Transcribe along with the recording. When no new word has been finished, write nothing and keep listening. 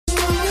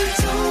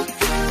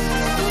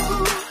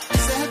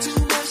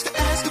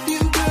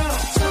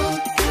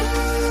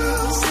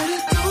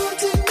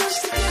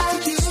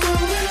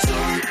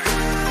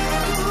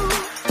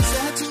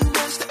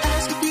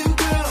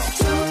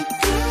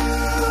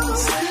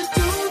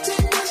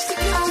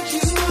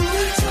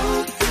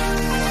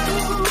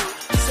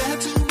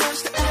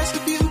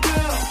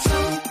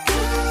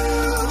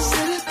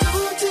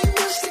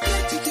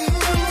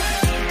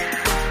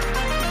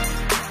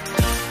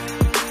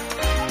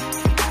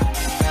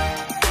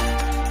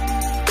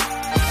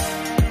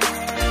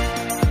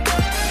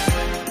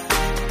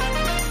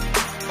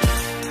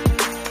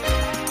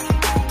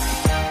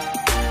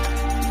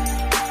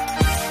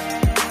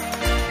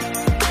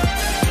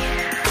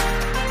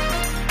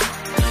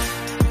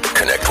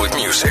Connect with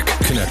music.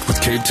 Connect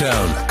with Cape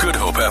Town. Good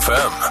Hope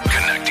FM.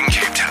 Connecting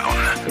Cape Town.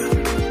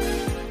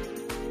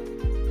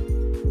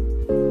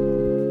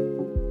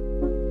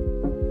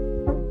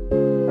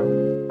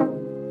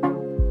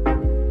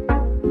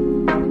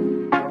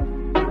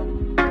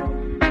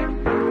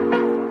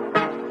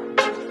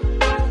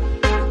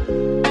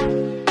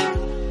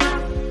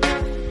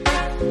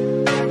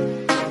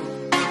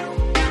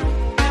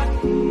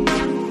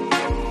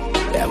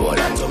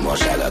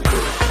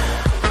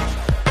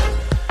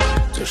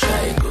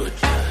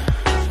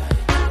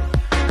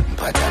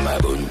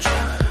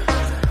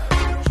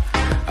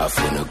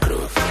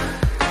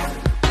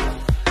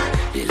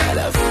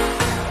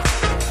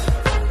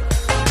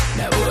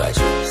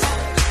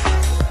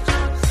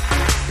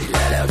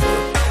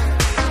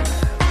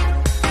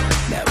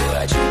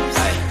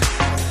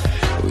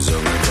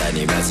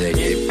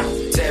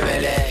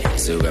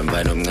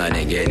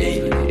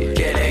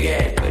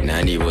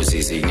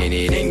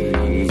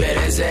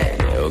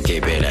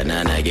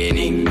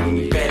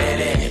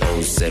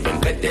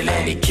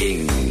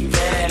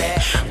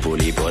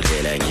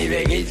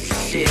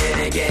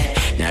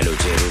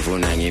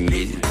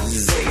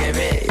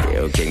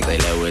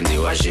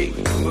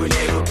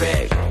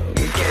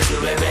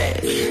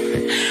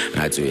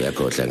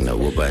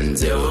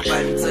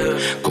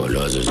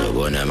 Kolozo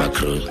zobona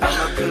makru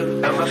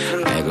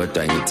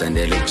Kodwa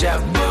ngitsandela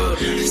ujabu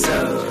So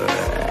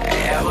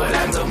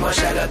yabona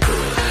ngizomosha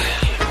kakhulu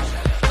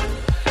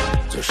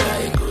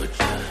Zoshaya ingudu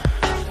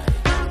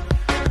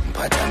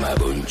Mphatha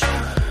amabunju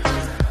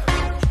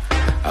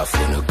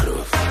Afuna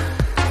ugroove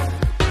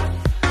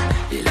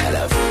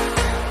Ilala vu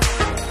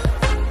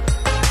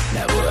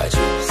Nabo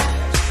ajuice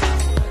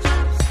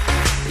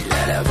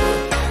Ilala vu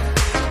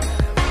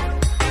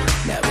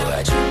Nabo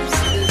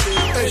ajuice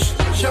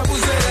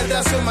Shabuzela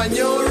that's a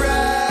manyora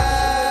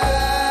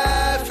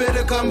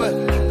Fede combat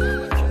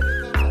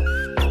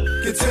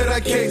Gitera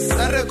case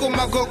Areko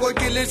magogo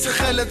gile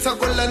tshele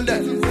tsako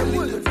London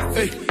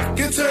Hey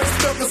Gitera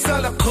stop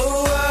sala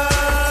khoa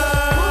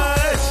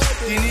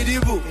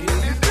Dinidibu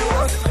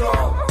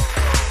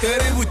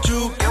Keribu chu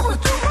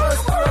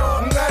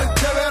Ngal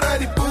tabera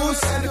di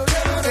boost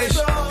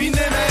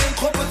Binena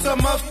enkopota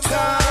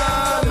mafta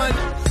Man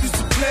used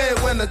to play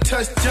when I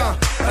touched down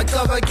I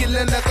cover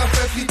killing like a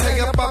fifty take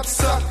a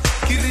popsa.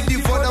 Kiri di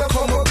voda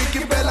como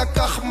big bella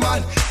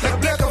kahman. Like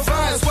black of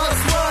eyes,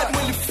 what's what?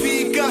 When you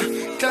figure,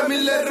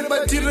 Camille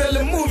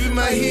material movie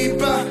my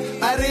hipa.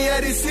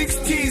 Ari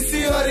 60,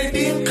 see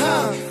already in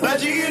car.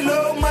 Raji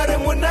low, mare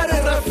munare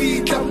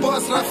Rafika,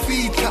 boss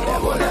Rafika. I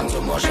want them to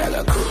mosha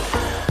good.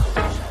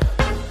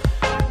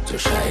 To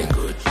shine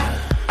good.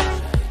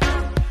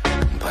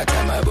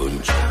 Mpatama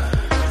bunja.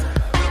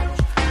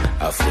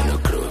 Afuna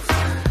groove.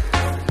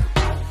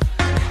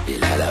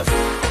 Ilala vu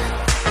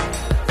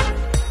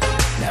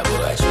Nabo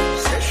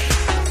ajuice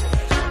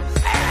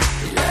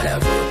Ilala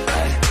vu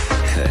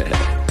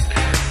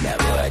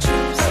Nabo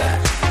ajuice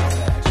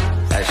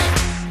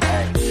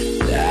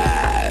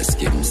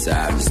Skim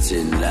Sam's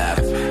tin lap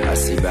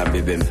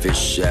Asibambi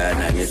bemfisha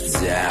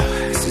nangitza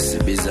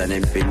Sisibiza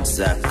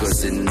nempinsa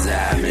kosinza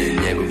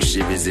Minye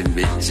kukshibiza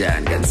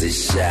imbichan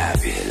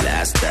kansishabi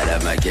Last tada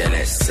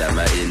makele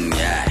sama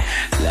inya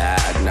La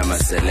agna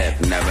maselef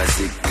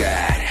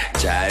nabasikai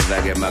Jaiva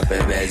ke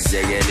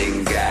mapebeze ke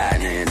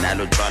lingane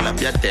Nalutwala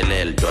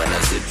piyatelel twana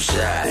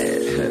sipshaye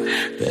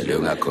Pele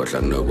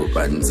ungakhohlwa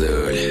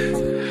kunobubanzuli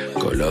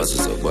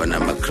Kolozo zobona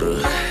makru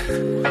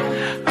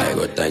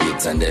Kodwa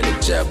ngitsandela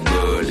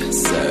ukujabula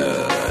So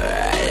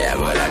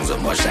yabona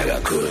ngizomosha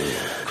kakhulu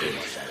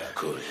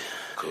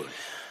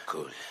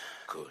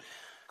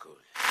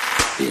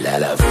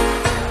Ilala vu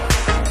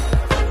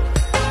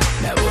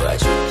Nabo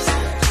ajuice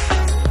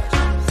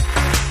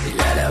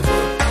Ilala vu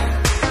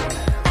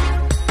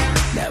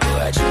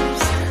Nabo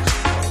ajuice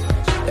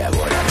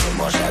Yabona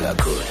ngizomosha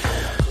kakhulu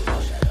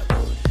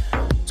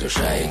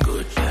Zoshaya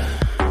ingudu.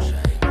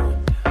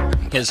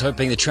 Here's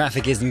hoping the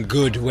traffic isn't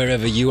good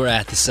wherever you are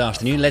at this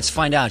afternoon. Let's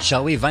find out,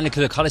 shall we?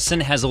 Vanessa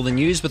Collison has all the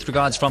news with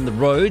regards from the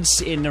roads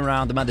in and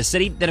around the Mother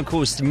City. Then, of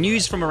course, the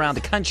news from around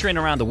the country and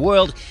around the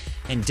world.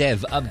 And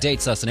Dev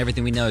updates us on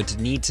everything we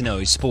need to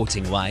know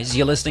sporting-wise.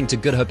 You're listening to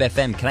Good Hope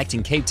FM,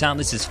 connecting Cape Town.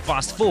 This is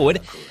Fast Forward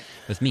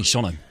with me,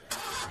 Shono.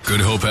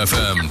 Good Hope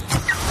FM.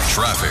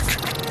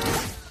 Traffic.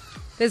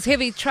 There's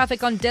heavy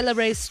traffic on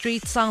Delaware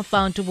Street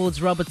southbound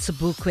towards Robert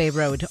Sobukwe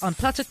Road. On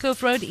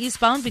Plattekloof Road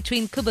eastbound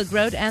between Kuburg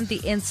Road and the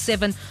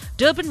N7.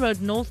 Durban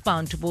Road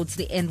northbound towards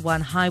the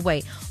N1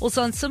 highway.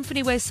 Also on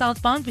Symphony Way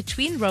southbound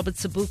between Robert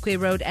Sobukwe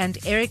Road and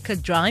Erica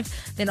Drive.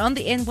 Then on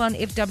the N1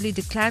 FW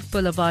de Klerk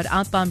Boulevard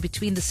outbound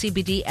between the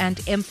CBD and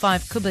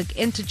M5 Kuburg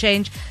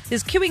interchange.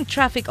 There's queuing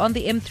traffic on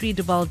the M3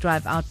 Duval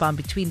Drive outbound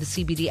between the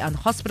CBD and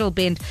Hospital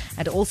Bend.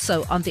 And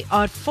also on the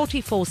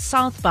R44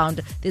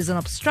 southbound, there's an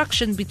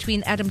obstruction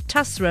between Adam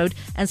Tuss Road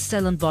and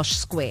Stellenbosch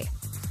Square.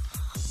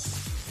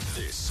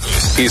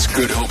 This is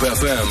Good Hope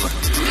FM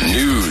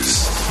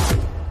News.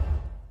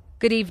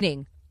 Good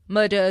evening.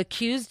 Murder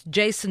accused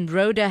Jason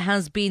Rohde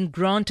has been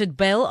granted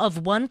bail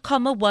of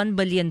 1.1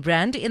 million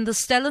rand in the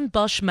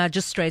Stellenbosch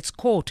Magistrate's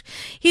court.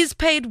 He's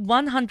paid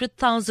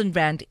 100,000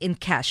 rand in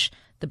cash.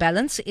 The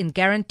balance in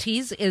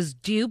guarantees is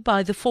due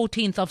by the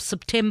 14th of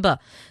September.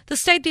 The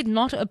state did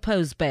not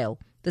oppose bail.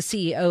 The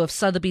CEO of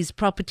Sotheby's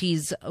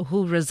Properties,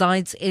 who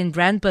resides in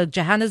Randburg,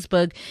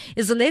 Johannesburg,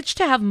 is alleged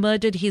to have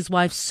murdered his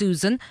wife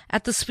Susan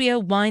at the Spear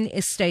Wine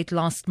Estate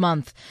last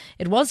month.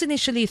 It was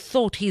initially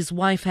thought his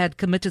wife had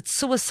committed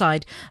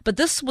suicide, but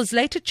this was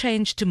later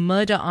changed to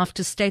murder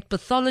after state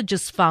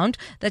pathologists found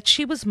that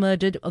she was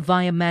murdered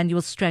via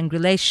manual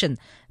strangulation.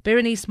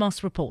 Berenice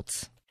Moss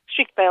reports.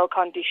 Strict bail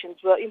conditions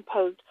were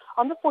imposed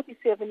on the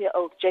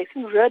 47-year-old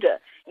Jason Rohde,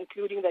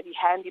 including that he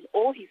hand in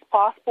all his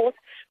passports,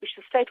 which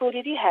the state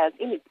already has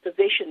in its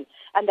possession,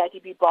 and that he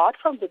be barred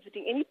from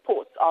visiting any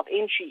ports of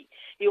entry.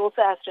 He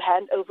also has to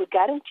hand over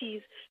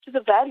guarantees to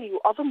the value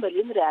of R1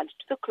 million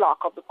to the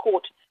clerk of the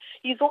court.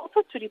 He is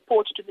also to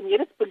report to the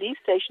nearest police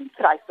station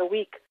thrice a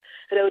week.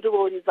 Rohde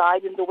will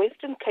reside in the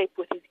Western Cape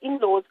with his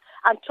in-laws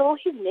until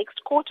his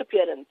next court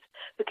appearance.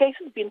 The case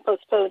has been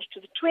postponed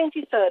to the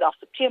 23rd of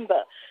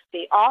September.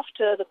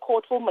 Thereafter, the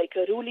court will make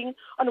a ruling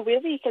on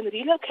whether he can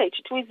relocate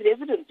to his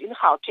residence in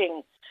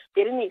Gauteng.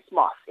 Berenice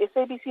Moss,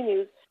 SABC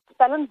News,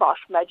 Stellenbosch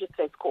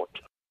Magistrates Court.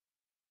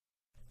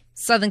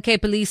 Southern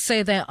Cape Police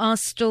say they are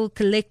still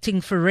collecting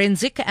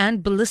forensic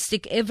and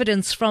ballistic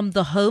evidence from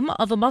the home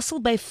of a Mossel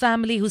Bay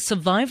family who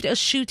survived a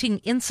shooting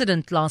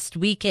incident last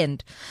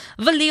weekend.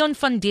 Leon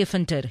van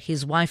Deventer,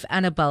 his wife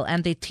Annabel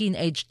and their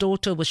teenage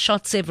daughter were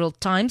shot several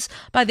times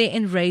by their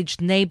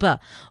enraged neighbor.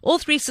 All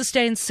three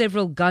sustained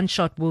several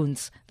gunshot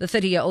wounds. The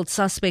 30-year-old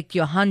suspect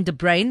Johan de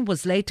Bruin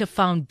was later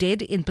found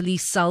dead in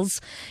police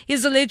cells. He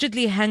has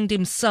allegedly hanged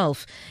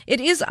himself. It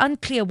is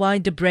unclear why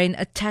de Bruin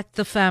attacked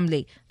the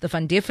family. The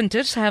van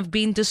Deventers have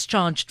been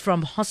discharged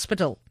from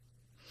hospital.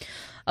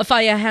 A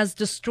fire has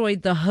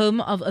destroyed the home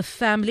of a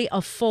family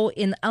of 4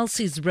 in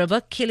Elsie's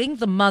River, killing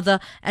the mother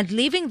and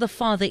leaving the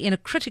father in a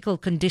critical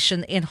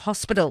condition in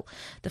hospital.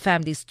 The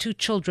family's 2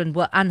 children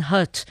were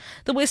unhurt.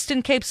 The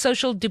Western Cape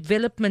Social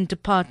Development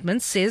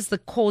Department says the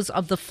cause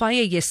of the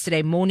fire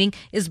yesterday morning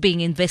is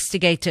being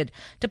investigated.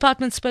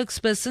 Department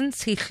spokesperson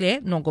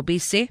Sihle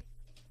Nongobise.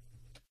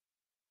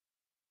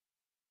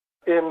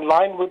 In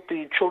line with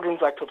the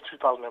Children's Act of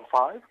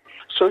 2005,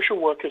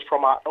 social workers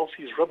from our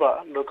Elsie's River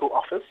local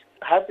office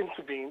have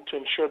intervened to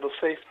ensure the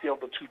safety of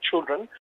the 2 children